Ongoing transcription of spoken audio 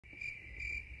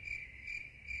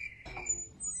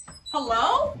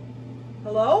Hello?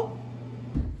 Hello?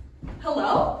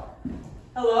 Hello?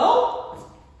 Hello?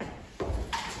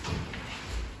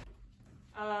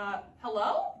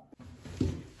 Hello?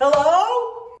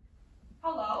 Hello?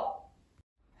 Hello?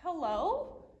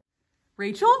 Hello?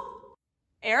 Rachel?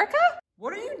 Erica?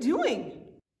 What are you doing?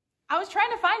 I was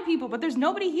trying to find people, but there's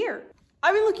nobody here.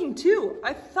 I've been looking too.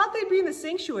 I thought they'd be in the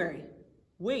sanctuary.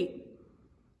 Wait,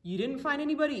 you didn't find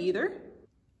anybody either?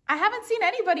 I haven't seen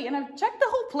anybody and I've checked the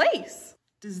whole place.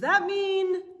 Does that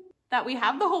mean... That we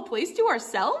have the whole place to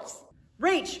ourselves?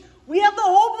 Rach, we have the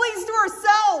whole place to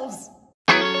ourselves!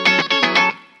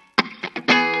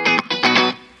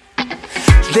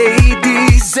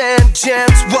 Ladies and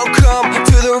gents, welcome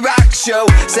to the rock show.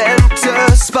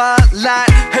 Center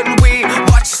spotlight, and we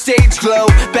watch the stage glow.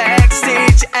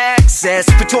 Backstage access,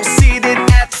 patrol seated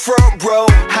at the front row.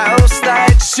 House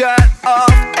lights shut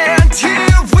off, and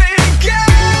here we go.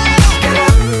 Get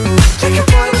up, like a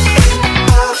one in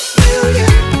a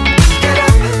million. Get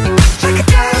up, like a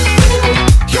diamond,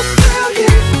 you're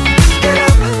brilliant. Get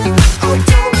up, oh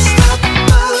don't stop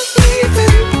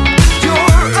believing.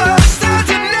 You're a star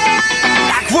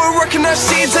tonight. Like we're working our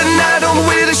seeds at night on the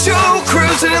way to the show.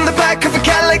 Cruising in the back of a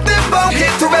Cadillac limo.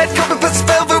 Hit the red carpet, plus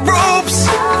velvet ropes.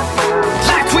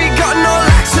 Like we got no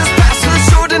access pass to the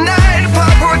show tonight.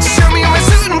 Paparazzi show me in my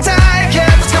suit and tie.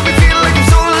 Yeah, it's got me feeling like I'm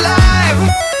so alive.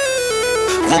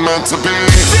 We're meant to be. We're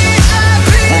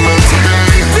meant to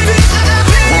be. We're meant to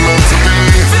be. We're meant to be.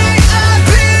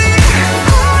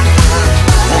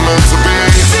 We're meant to be.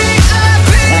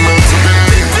 We're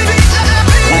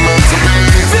meant to be.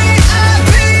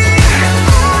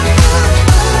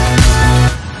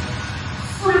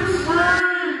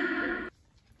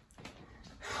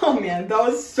 Oh man, that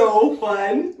was so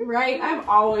fun. Right, I've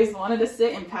always wanted to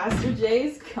sit in Pastor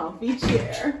Jay's comfy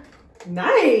chair.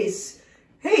 Nice.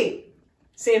 Hey,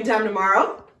 same time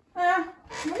tomorrow? Let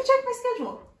me check my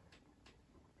schedule.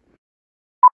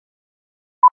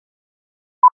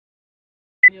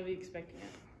 You'll be expecting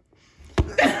it.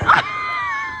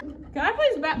 Can I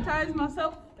please baptize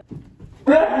myself?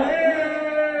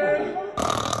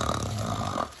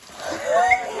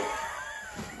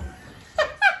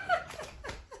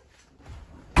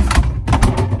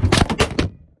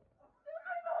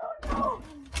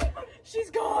 She's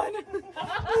gone.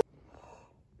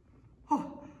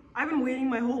 Oh, I've been waiting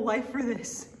my whole life for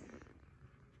this.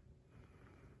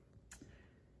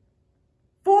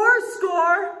 4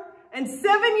 score and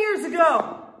 7 years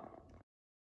ago,